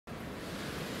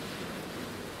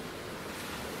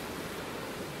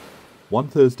One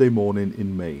Thursday morning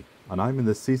in May, and I'm in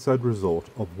the seaside resort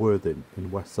of Worthing in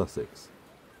West Sussex.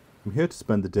 I'm here to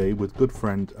spend the day with good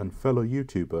friend and fellow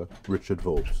YouTuber Richard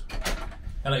Volves.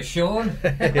 Hello, Sean.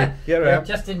 Yeah,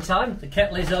 just in time. The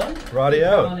kettle is on.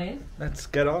 Rightio. On in. Let's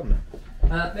get on.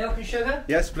 Milk and sugar?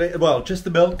 Yes, please. Well, just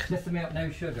the milk. Just the milk,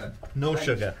 no sugar. No Right.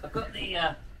 sugar. I've got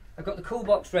the cool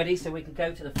box ready, so we can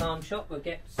go to the farm shop. We'll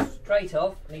get straight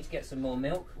off. I need to get some more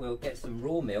milk. We'll get some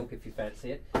raw milk if you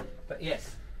fancy it. But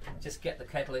yes, just get the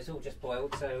kettle. It's all just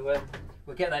boiled, so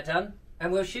we'll get that done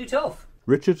and we'll shoot off.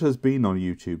 Richard has been on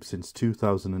YouTube since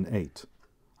 2008.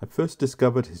 I first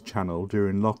discovered his channel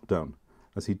during lockdown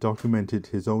as he documented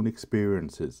his own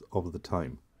experiences of the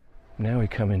time. Now we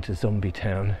come into Zombie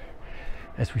Town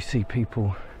as we see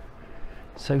people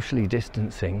socially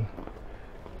distancing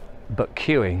but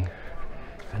queuing,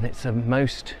 and it is a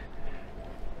most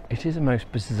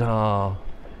bizarre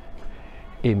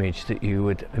image that you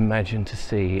would imagine to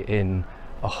see in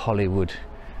a Hollywood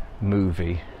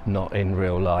movie, not in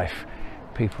real life.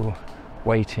 People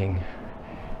waiting,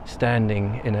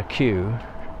 standing in a queue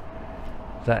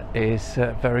that is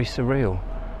very surreal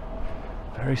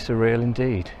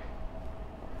indeed.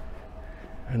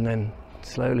 And then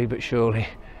slowly but surely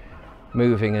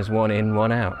moving as one in,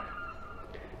 one out.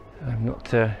 I've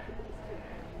not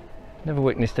never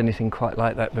witnessed anything quite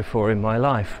like that before in my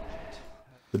life.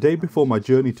 The day before my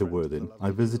journey to Worthing,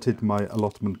 I visited my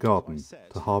allotment garden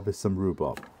to harvest some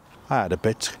rhubarb. I had a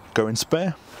bit going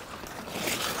spare.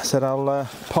 I said I'll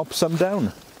pop some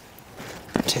down.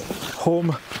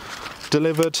 Home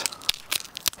delivered,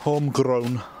 home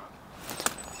grown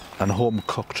and home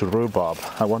cooked rhubarb.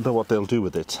 I wonder what they'll do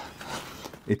with it.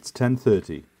 It's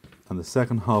 10:30 and the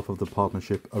second half of the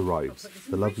partnership arrives,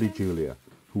 the lovely Julia,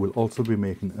 who will also be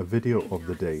making a video of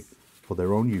the day for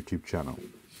their own YouTube channel.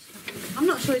 I'm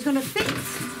not sure it's going to fit.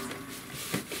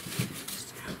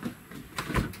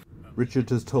 Richard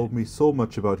has told me so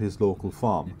much about his local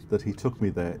farm that he took me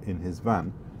there in his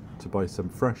van to buy some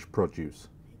fresh produce,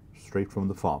 straight from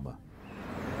the farmer.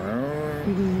 Hello,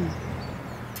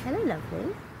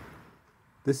 lovely.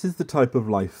 This is the type of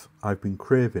life I've been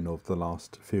craving over the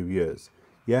last few years.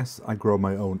 Yes, I grow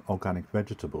my own organic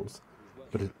vegetables,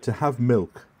 but to have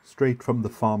milk straight from the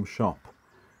farm shop,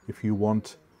 if you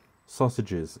want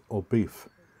sausages or beef,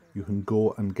 you can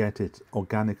go and get it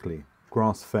organically,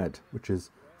 grass-fed, which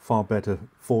is far better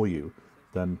for you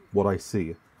than what I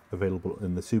see available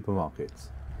in the supermarkets.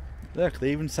 Look,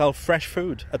 they even sell fresh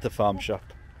food at the farm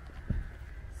shop.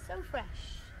 So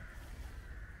fresh.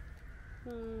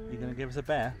 You gonna give us a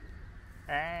bear?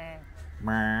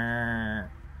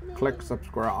 Click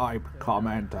subscribe,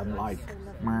 comment and like.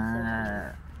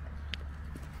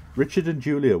 Richard and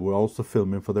Julia were also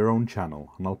filming for their own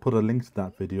channel, and I'll put a link to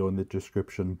that video in the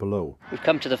description below. We've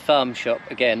come to the farm shop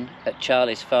again, at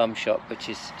Charlie's farm shop, which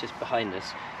is just behind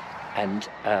us. And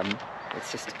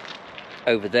it's just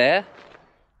over there.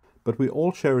 But we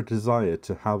all share a desire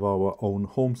to have our own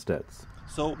homesteads.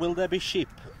 So will there be sheep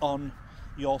on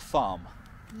your farm?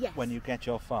 Yes. When you get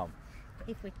your farm?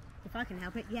 If I can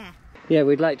help it, yeah. Yeah,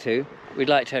 we'd like to. We'd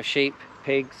like to have sheep,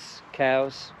 pigs,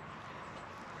 cows,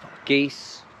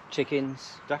 geese,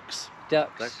 chickens, Ducks?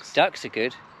 ducks. Ducks are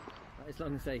good, as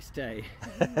long as they stay.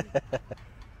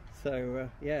 So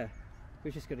yeah,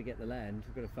 we've just got to get the land.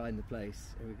 We've got to find the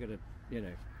place, and we've got to,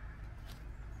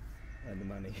 earn the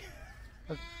money.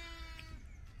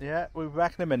 Yeah, we'll be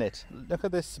back in a minute. Look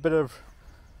at this bit of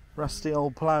rusty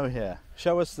old plough here.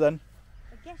 Show us then.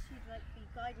 I guess you'd like to be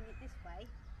guiding it this way.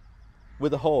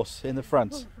 With a horse in the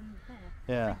front. Well, from there.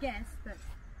 Yeah. I guess, but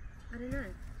I don't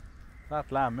know. That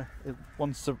lamb it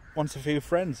wants a few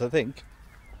friends, I think.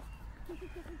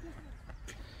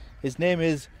 His name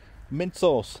is Mint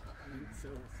Sauce. No, it's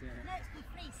the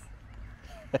Fleece.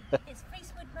 It's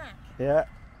Fleecewood Mac. Yeah.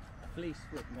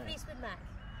 Fleecewood Mac. Fleecewood Mac.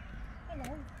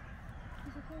 Hello.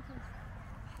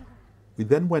 We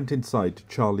then went inside to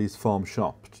Charlie's farm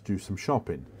shop to do some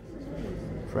shopping.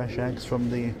 Fresh eggs from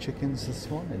the chickens this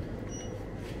morning.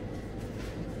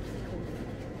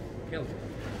 Killed.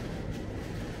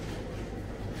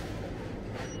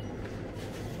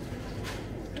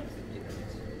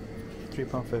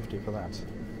 £3.50 for that.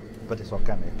 But it's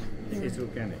organic. It is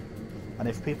organic. And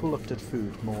if people looked at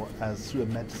food more as a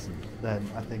medicine, then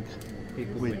I think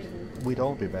we'd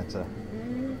all be better.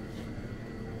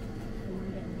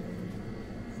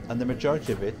 And the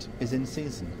majority of it is in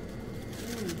season.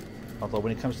 Although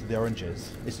when it comes to the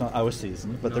oranges, it's not our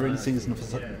season, but they're in season for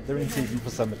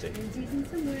somebody. In season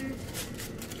somewhere.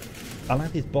 I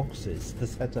like these boxes, the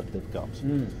setup they've got.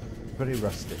 Very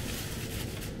rustic.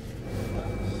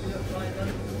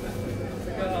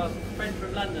 We've got our friend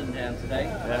from London down today.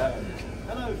 Yeah.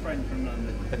 Hello, friend from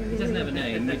London. He doesn't have a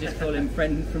name, we just call him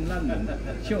friend from London.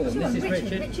 Sean, this is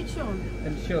Richard. Richard Sean.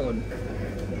 And Sean.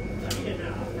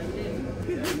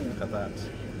 Look at that.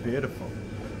 Beautiful.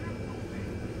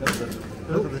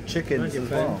 Look at the chickens as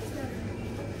well.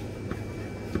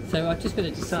 So I've just got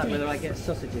to decide whether I get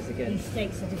sausages again. These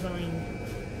steaks are divine.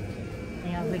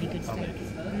 They are really good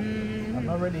steaks. I'm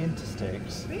not really into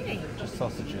steaks. Really? Just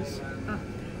sausages. Oh,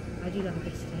 I do love a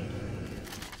good steak.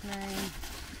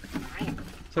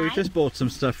 So we just bought some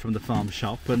stuff from the farm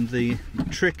shop, and the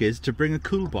trick is to bring a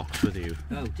cool box with you.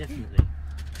 Oh, definitely.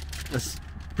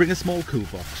 Bring a small cool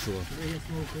box. Or... Bring a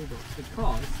small cool box,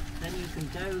 because then you can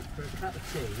go for a cup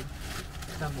of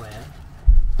tea somewhere,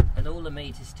 and all the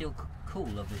meat is still cool,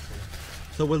 obviously.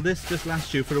 So will this just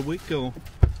last you for a week, or...?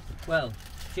 Well,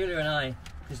 Julia and I,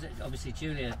 because obviously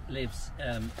Julia lives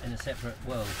in a separate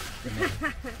world from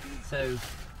me, so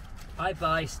I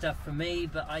buy stuff for me,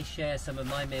 but I share some of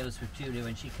my meals with Julia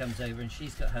when she comes over, and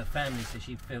she's got her family, so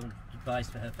she buys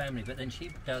for her family, but then she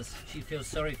feels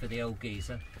sorry for the old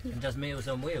geezer and does meals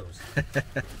on wheels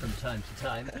from time to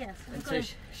time. Yes, and so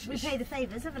we pay the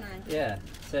favours, haven't I? yeah,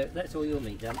 so that's all your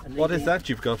meat done. And What is that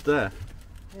you've got there?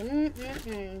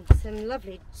 Some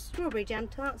lovely strawberry jam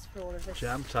tarts for all of us.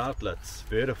 Jam tartlets.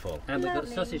 Beautiful. And we've got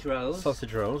Lovely. sausage rolls.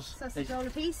 Sausage rolls. Sausage roll a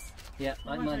piece. Yeah,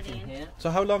 I One might for in Ian. here. So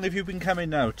how long have you been coming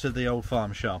now to the old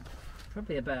farm shop?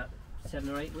 Probably about 7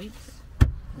 or 8 weeks.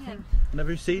 Yeah. And have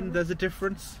you seen there's a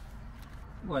difference?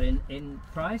 What, in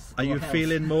price? Are or you health?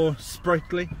 feeling more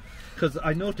sprightly? Because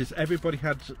I noticed everybody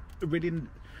had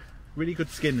really good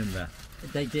skin in there.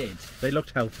 They did. They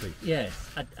looked healthy. Yes,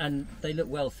 and they look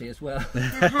wealthy as well.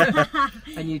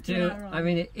 And you do, Yeah, right. I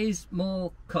mean, it is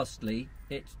more costly,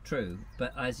 it's true,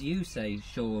 but as you say,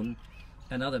 Sean,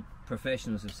 and other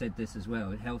professionals have said this as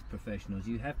well, health professionals,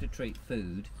 you have to treat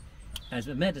food as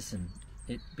a medicine,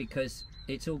 because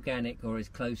it's organic or is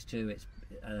close to. It's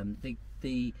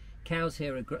the cows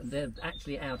here they're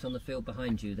actually out on the field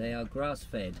behind you. They are grass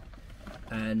fed,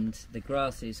 and the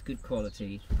grass is good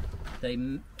quality.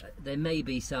 There may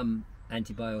be some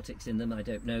antibiotics in them, I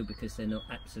don't know, because they're not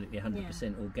absolutely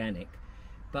 100% organic,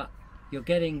 but you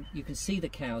can see the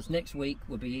cows. Next week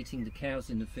we'll be eating the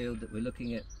cows in the field that we're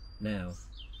looking at now.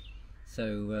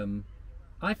 So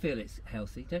I feel it's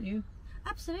healthy, don't you?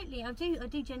 Absolutely, I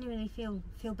do genuinely feel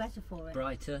better for it.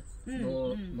 Brighter,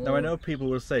 more. Now I know people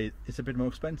will say it's a bit more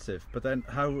expensive, but then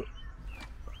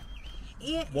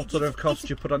Yeah, what sort of cost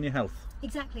you put on your health?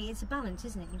 Exactly, it's a balance,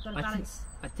 isn't it? You've got to balance.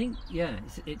 I think yeah,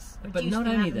 it's but reduce not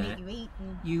the only amount of that, meat you eat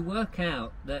and- you work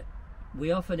out that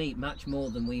we often eat much more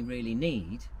than we really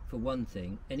need, for one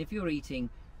thing, and if you're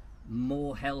eating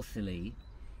more healthily,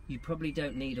 you probably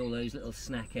don't need all those little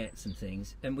snackettes and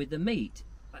things. And with the meat,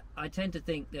 I tend to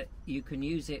think that you can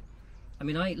use it. I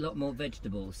mean, I eat a lot more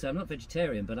vegetables, so I'm not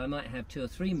vegetarian, but I might have 2 or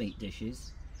 3 meat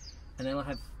dishes, and then I'll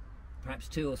have perhaps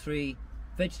 2 or 3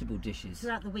 vegetable dishes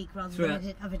throughout the week rather throughout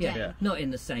than of a yeah, day. not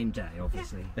in the same day,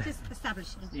 obviously. Just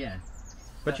establishing. Yeah,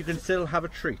 But you can still have a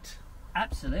treat,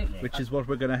 absolutely. which is what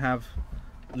we're going to have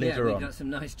later yeah, on. we got some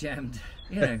nice jammed,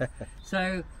 you know.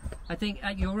 So I think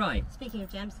you're right. Speaking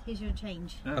of jams, here's your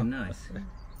change. Oh, nice.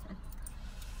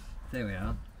 There we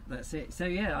are. That's it. So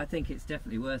yeah, I think it's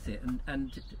definitely worth it,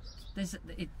 and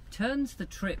it turns the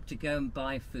trip to go and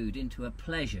buy food into a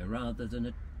pleasure rather than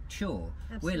a chore.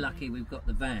 Absolutely. We're lucky we've got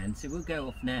the van, so we'll go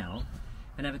off now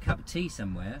and have a cup of tea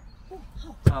somewhere.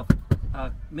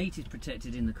 Our meat is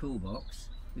protected in the cool box.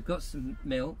 We've got some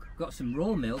milk, got some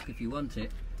raw milk if you want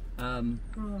it,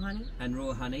 Raw honey. and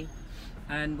raw honey,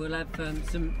 and we'll have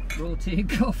some raw tea and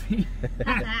coffee.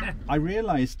 I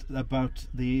realised about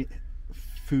the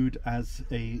food as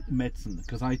a medicine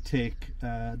because I take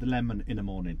the lemon in the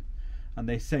morning, and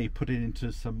they say put it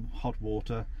into some hot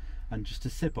water and just a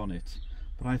sip on it.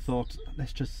 But I thought,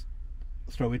 let's just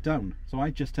throw it down. So I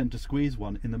just tend to squeeze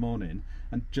one in the morning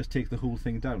and just take the whole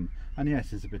thing down. And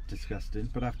yes, it's a bit disgusting,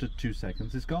 but after 2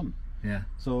 seconds, it's gone. Yeah.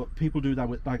 So people do that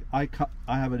with, like, I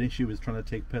have an issue with trying to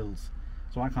take pills.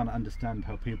 So I can't understand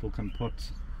how people can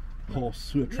put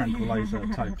horse tranquilizer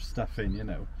type stuff in, you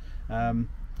know.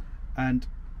 And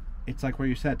it's like what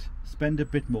you said, spend a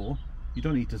bit more. You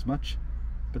don't eat as much,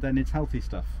 but then it's healthy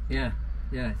stuff. Yeah.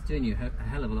 Yeah, it's doing you a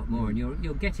hell of a lot more, and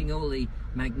you're getting all the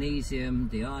magnesium,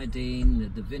 the iodine,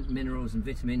 the minerals and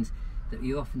vitamins that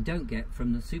you often don't get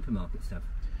from the supermarket stuff.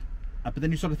 But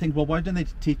then you sort of think, well, why don't they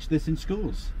teach this in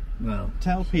schools? Well,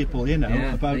 Tell people, you know,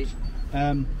 yeah, about,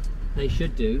 they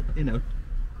should do. you know,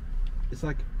 it's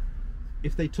like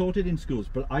if they taught it in schools.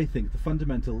 But I think the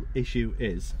fundamental issue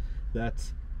is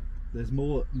that there's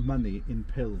more money in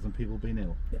pills than people being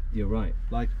ill. Yeah, you're right.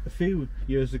 Like a few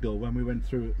years ago when we went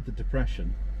through the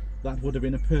Depression, that would have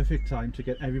been a perfect time to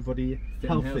get everybody Fit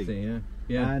and healthy. yeah.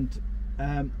 Yeah.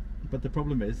 And but the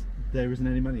problem is there isn't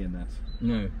any money in that.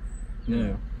 No.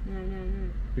 No.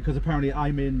 Because apparently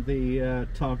I'm in the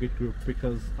target group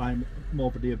because I'm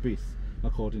morbidly obese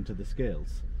according to the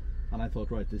scales, and I thought,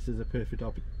 right, this is a perfect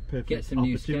Get some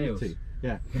new opportunity.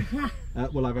 scales. Yeah.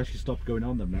 Well, I've actually stopped going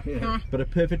on them now. Yeah. But a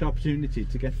perfect opportunity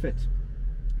to get fit.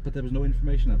 But there was no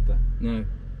information out there. No.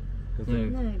 'Cause No.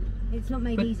 No, it's not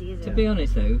made But easy, is to it? be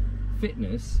honest though,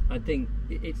 fitness, I think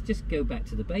it's just go back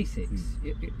to the basics.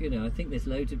 You know, I think there's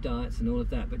loads of diets and all of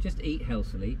that, but just eat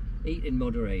healthily, eat in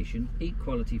moderation, eat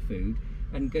quality food,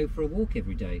 and go for a walk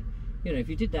every day. You know, if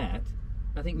you did that,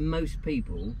 I think most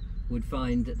people would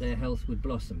find that their health would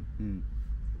blossom.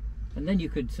 And then you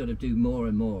could sort of do more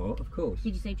and more, of course.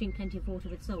 Did you say drink plenty of water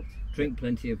with salt? Drink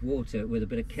plenty of water with a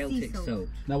bit of Celtic salt. salt.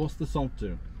 Now, what's the salt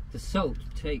do? The salt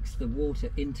takes the water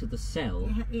into the cell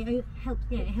It helps.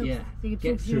 Yeah, it helps. Yeah. So you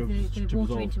Gets absorb the to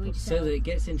water absorb. into each so cell. that it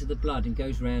gets into the blood and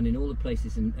goes around in all the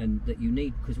places and that you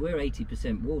need, because we're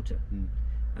 80% water.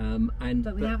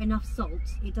 But without enough salt,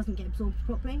 it doesn't get absorbed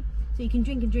properly. So you can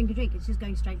drink and drink and drink. It's just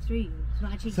going straight through you. It's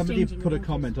not actually Somebody exchanging put the a waters.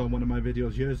 comment on one of my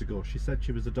videos years ago. She said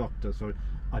she was a doctor, so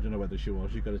I don't know whether she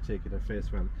was. You've got to take it at face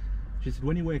value. She said,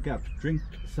 when you wake up, drink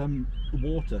some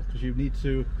water because you need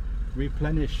to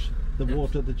replenish the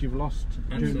water that you've lost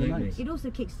during the Absolutely. night. It also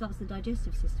kickstarts the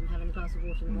digestive system, having a glass of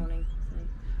water in the morning. So.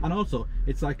 And also,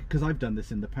 it's like, because I've done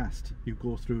this in the past, you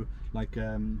go through like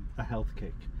a health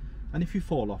kick, and if you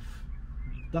fall off,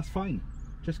 that's fine.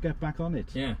 Just get back on it.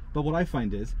 Yeah. But what I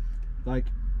find is, like,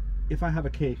 if I have a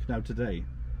cake now today,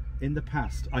 in the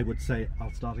past I would say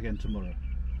I'll start again tomorrow.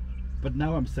 But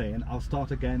now I'm saying I'll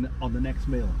start again on the next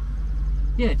meal.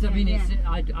 Yeah, I mean, Yeah.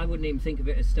 I wouldn't even think of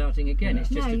it as starting again. Yeah. It's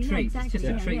just No, a no, treat. exactly, It's just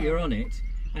a yeah, treat. yeah. You're on it,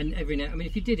 and every now. I mean,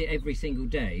 if you did it every single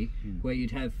day, where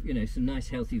you'd have, you know, some nice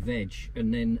healthy veg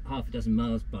and then half a dozen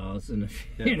Mars bars and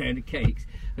you know, the cakes.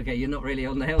 Okay, you're not really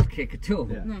on the health kick at all.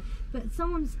 Yeah. No, but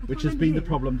someone's. I Which can't has been the remember who.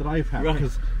 problem that I've had, Right.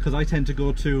 because I tend to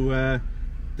go to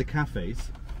the cafes,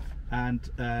 and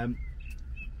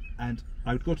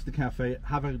I would go to the cafe,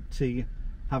 have a tea,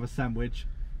 have a sandwich,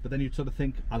 but then you'd sort of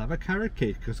think, I'll have a carrot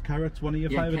cake because carrot's one of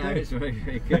your Yeah, favourite carrots days. are very,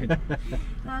 very good.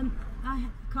 I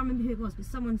can't remember who it was, but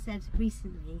someone said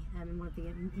recently in one of the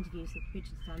interviews that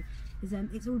Richard's done, is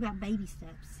it's all about baby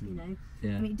steps. You know,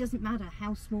 Yeah. I mean, it doesn't matter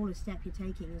how small a step you're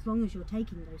taking, as long as you're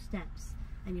taking those steps,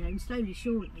 and you know, slowly,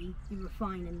 surely, you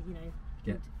refine and you know,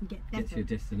 Get- and get better. Gets your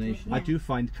destination. I Yeah. do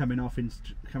find coming off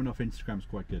Instagram's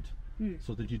quite good,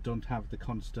 so that you don't have the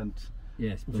constant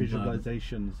Yes, bombardment.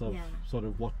 visualizations of Yeah. sort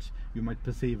of what you might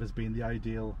perceive as being the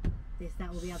ideal This, that,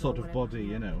 or the other, sort or of whatever, body,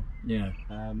 yeah. you know. Yeah,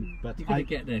 But you've got to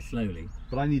get there slowly.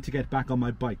 I need to get back on my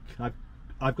bike.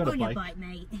 I've got On a your bike, bike,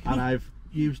 mate. and I've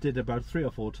used it about 3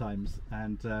 or 4 times,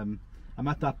 and I'm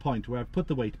at that point where I've put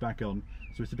the weight back on,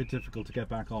 so it's a bit difficult to get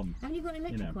back on. Haven't you got an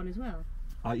electric know. one as well?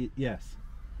 Yes,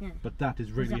 Yeah. but that is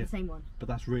Or is that really, the same one? but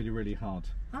that's really hard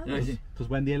Oh. No, is it- because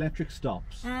when the electric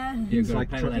stops, You've It's got like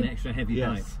to pedal trying- an extra heavy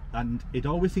bike. yes, and it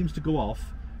always seems to go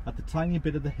off at the tiny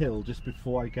bit of the hill just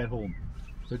before I get home,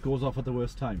 so it goes off at the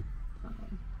worst time.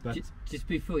 But Just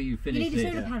before you You finish need a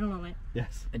this, solar panel on it.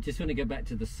 yes, I just want to go back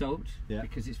to the salt, Yeah.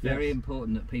 because it's very Yes.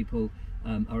 important that people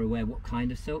are aware what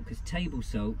kind of salt, because table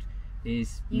salt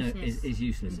is Useless.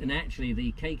 useless, and actually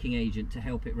the caking agent to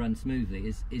help it run smoothly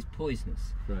is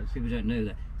poisonous. Right. People don't know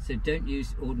that, so don't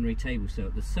use ordinary table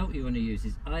salt. The salt you want to use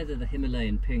is either the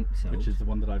Himalayan pink salt, which is the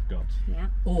one that I've got. Yeah.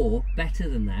 or better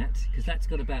than that, because that's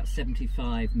got about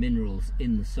 75 minerals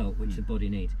in the salt which the body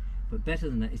needs. But better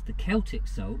than that is the Celtic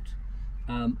salt,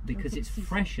 because Celtic it's sea salt.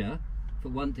 fresher for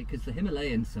one thing, because the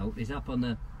Himalayan salt is up on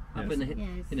the Yes. in the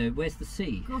Yes. you know, where's the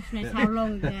sea? Gosh knows how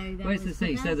long ago that Where's the was.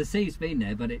 sea? But So now- the sea's been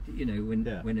there, but it, you know, when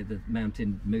Yeah. the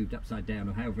mountain moved upside down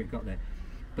or however it got there.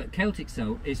 But Celtic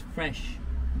salt is fresh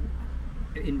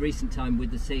in recent time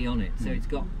with the sea on it, so it's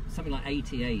got something like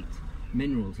 88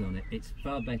 minerals on it. It's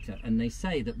far better, and they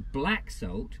say that black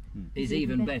salt is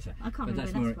even better. I can't But remember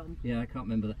that's where more. that's from. Yeah, I can't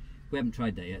remember that. We haven't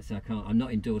tried that yet, so I can't. I'm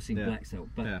not endorsing Yeah. black salt,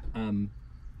 but Yeah.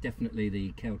 definitely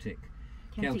the Celtic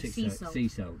sea salt. sea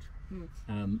salt.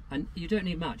 And you don't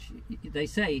need much. They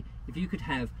say if you could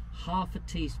have half a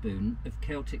teaspoon of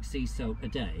Celtic sea salt a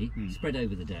day, spread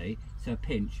over the day, so a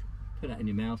pinch, put that in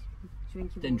your mouth,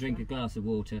 Drink your then water. drink a glass of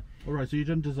water. All right, so you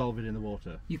don't dissolve it in the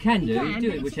water. You can do, You you can, do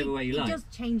but it it's- whichever way you like. It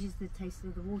just changes the taste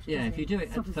of the water. Yeah, doesn't if you do it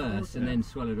at Softens the first water. and then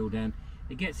swallow it all down,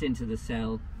 it gets into the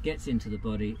cell, gets into the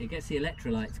body, it gets the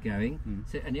electrolytes going,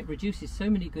 so, and it reduces so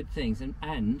many good things.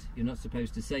 And you're not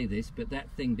supposed to say this, but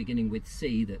that thing beginning with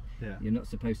C that Yeah. you're not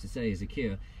supposed to say is a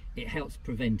cure, it helps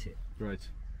prevent it. Right.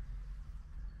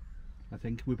 I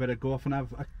think we better go off and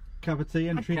have cup of tea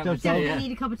and treat Cup of ourselves tea, Definitely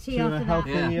need a cup of tea to a after that.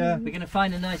 healthy, Yeah. We're going to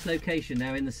find a nice location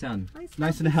now in the sun.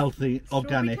 nice and healthy,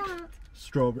 organic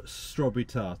Strawberry strawberry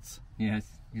tarts. Yes,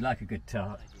 you like a good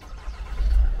tart.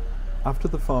 After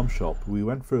the farm shop, we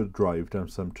went for a drive down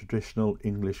some traditional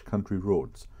English country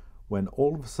roads when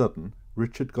all of a sudden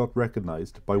Richard got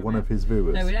recognised by one of his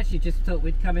viewers. No, we actually just thought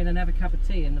we'd come in and have a cup of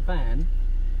tea in the van.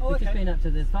 We've just been up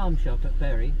to the farm shop at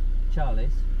Bury,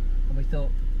 Charlie's, and we thought,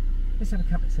 let's have a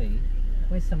cup of tea.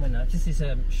 Where's someone else? This is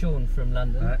Sean from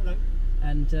London. Hello.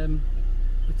 And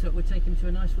we thought we'd take him to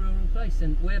a nice rural place,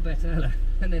 and we're better, hello.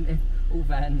 And then all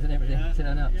vans and everything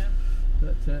turn up. Yeah.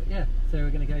 But yeah, so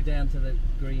we're going to go down to the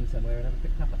green somewhere and have a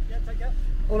quick cuppa. Yeah, take care.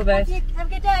 All the best. Have a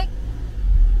good day.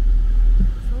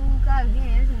 It's all go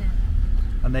here, isn't it?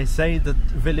 And they say that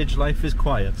village life is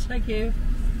quiet. Thank you.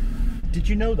 Did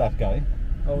you know that guy?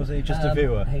 Or was he just a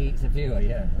viewer? He's a viewer,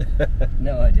 yeah.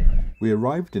 No idea. We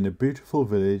arrived in a beautiful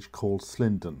village called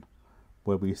Slindon,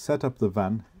 where we set up the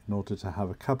van in order to have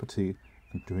a cup of tea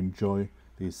and to enjoy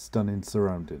these stunning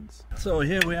surroundings. So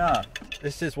here we are.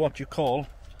 This is what you call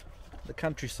the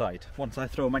countryside. Once I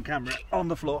throw my camera on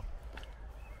the floor,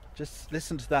 just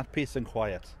listen to that peace and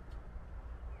quiet.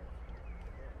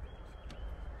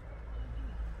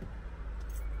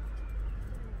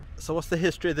 So what's the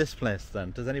history of this place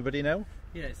then? Does anybody know?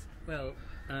 Yes, well,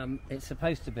 it's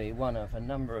supposed to be one of a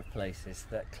number of places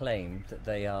that claim that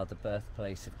they are the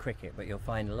birthplace of cricket, but you'll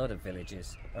find a lot of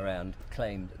villages around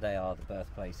claim that they are the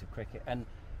birthplace of cricket. And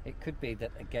it could be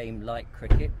that a game like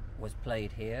cricket was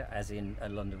played here, as in a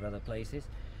lot of other places.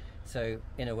 So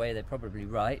in a way they're probably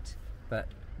right, but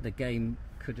the game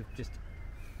could have just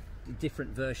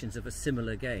different versions of a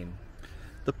similar game.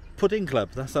 The Pudding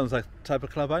Club, that sounds like the type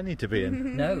of club I need to be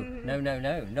in. No,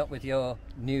 not with your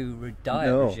new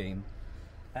diet regime.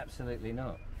 Absolutely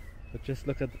not. But just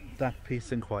look at that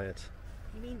peace and quiet.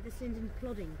 You mean the Slindon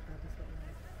Plodding Club is what it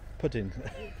is? Pudding.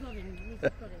 Plodding, you need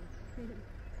some plodding.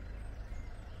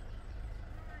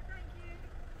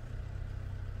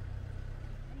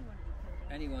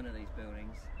 Any one of these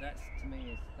buildings, that's to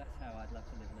me that's how I'd love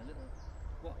to live in a little,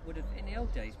 what would have in the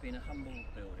old days been a humble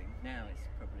building. Now it's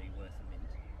probably worth a mint,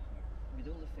 with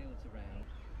all the fields around.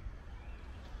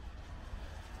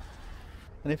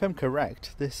 And if I'm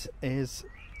correct, this is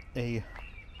a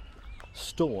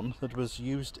stone that was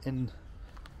used in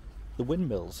the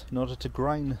windmills in order to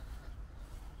grind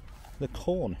the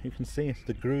corn. You can see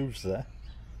the grooves there.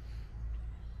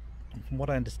 And from what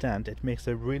I understand, it makes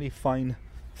a really fine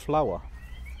flour.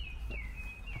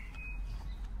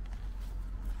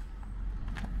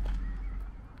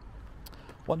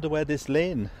 Wonder where this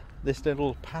lane, this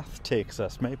little path takes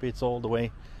us. Maybe it's all the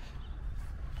way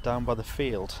down by the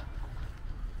field.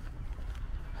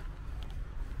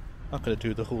 Not going to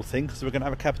do the whole thing because we're going to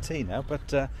have a cup of tea now,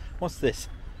 but what's this?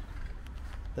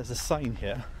 There's a sign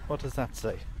here. What does that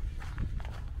say?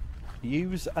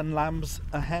 Ewes and lambs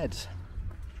ahead.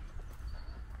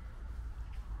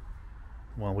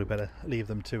 Well, we better leave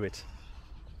them to it.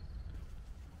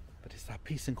 But it's that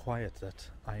peace and quiet that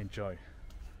I enjoy.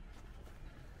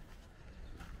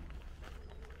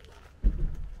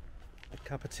 The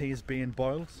cup of tea is being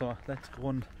boiled, so let's go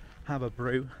and have a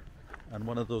brew and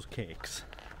one of those cakes.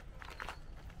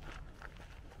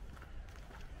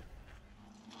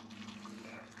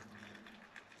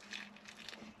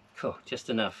 Cool, just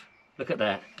enough. Look at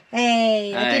that.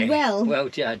 Hey, I did well. Well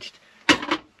judged.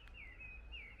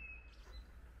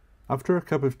 After a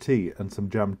cup of tea and some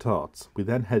jam tarts, we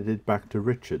then headed back to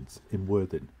Richard's in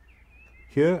Worthing.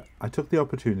 Here, I took the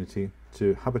opportunity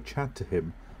to have a chat to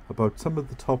him about some of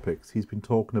the topics he's been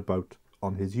talking about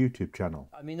on his YouTube channel.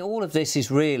 I mean, all of this is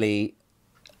really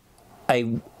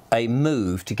a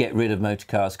move to get rid of motor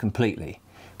cars completely,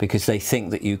 because they think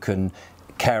that you can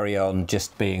carry on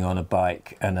just being on a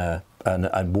bike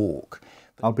and walk.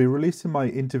 I'll be releasing my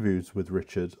interviews with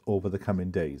Richard over the coming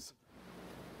days.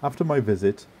 After my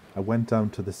visit, I went down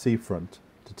to the seafront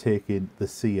to take in the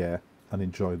sea air and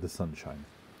enjoy the sunshine.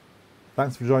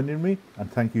 Thanks for joining me,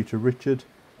 and thank you to Richard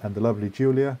and the lovely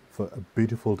Julia for a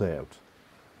beautiful day out.